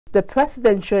The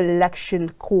Presidential Election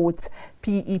Court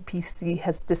 (PEPC)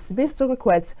 has dismissed the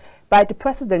request by the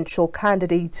presidential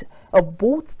candidate of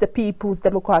both the People's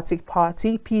Democratic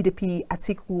Party (PDP)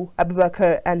 Atiku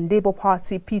Abubakar and Labour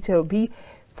Party Peter Obi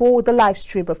for the live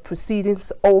stream of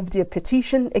proceedings of their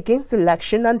petition against the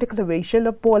election and declaration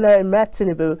of Bola Ahmed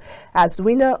Tinubu as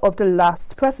winner of the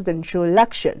last presidential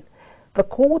election. The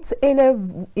court, in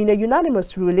a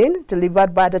unanimous ruling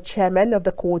delivered by the chairman of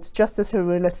the court, Justice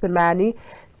Haruna Samani,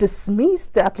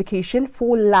 dismissed the application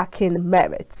for lacking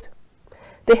merit.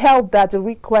 They held that the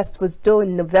request was though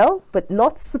novel but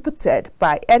not supported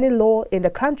by any law in the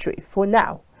country for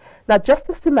now. Now,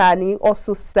 Justice Samani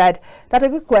also said that the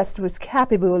request was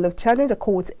capable of turning the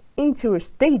court into a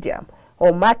stadium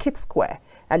or market square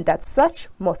and that such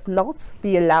must not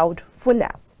be allowed for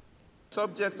now.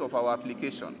 Subject of our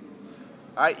application,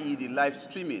 i.e. the live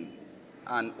streaming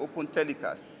and open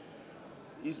telecast,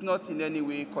 is not in any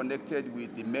way connected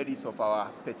with the merits of our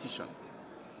petition.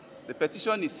 The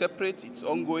petition is separate, it's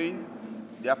ongoing.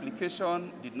 The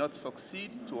application did not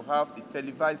succeed to have the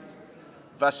televised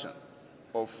version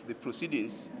of the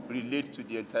proceedings relayed to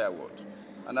the entire world.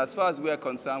 And as far as we are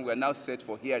concerned, we are now set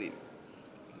for hearing.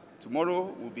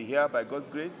 Tomorrow we'll be here by God's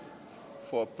grace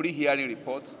for pre-hearing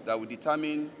report that will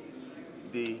determine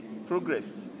the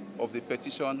progress of the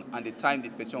petition and the time the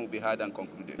petition will be heard and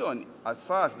concluded. As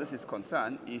far as this is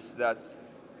concerned, is that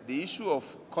the issue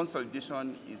of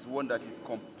consolidation is one that is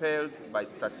compelled by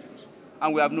statute,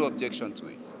 and we have no objection to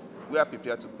it. We are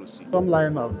prepared to proceed. Some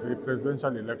line of the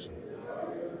presidential election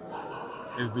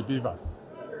is the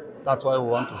beavers. That's why we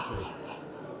want to see it.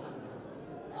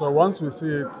 So once we see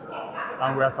it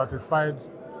and we are satisfied,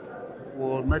 we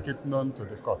will make it known to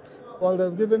the court. Well,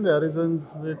 they've given their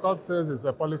reasons. The court says it's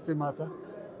a policy matter.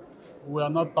 We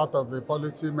are not part of the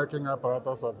policy-making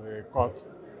apparatus of the court,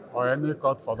 or any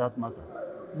court for that matter.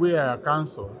 We are a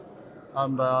council,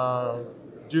 and our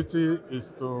duty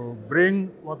is to bring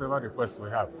whatever requests we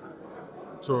have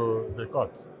to the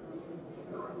court.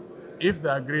 If they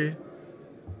agree,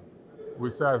 we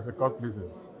say as the court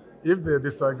pleases. If they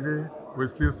disagree, we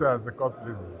still say as the court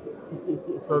pleases.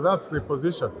 So that's the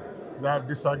position. They have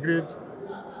disagreed,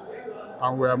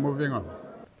 and we are moving on.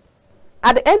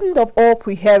 At the end of all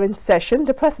pre-hearing session,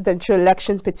 the Presidential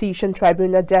Election Petition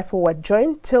Tribunal therefore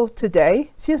adjourned till today,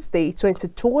 Tuesday,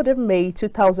 23rd of May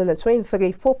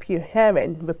 2023, for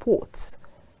pre-hearing reports.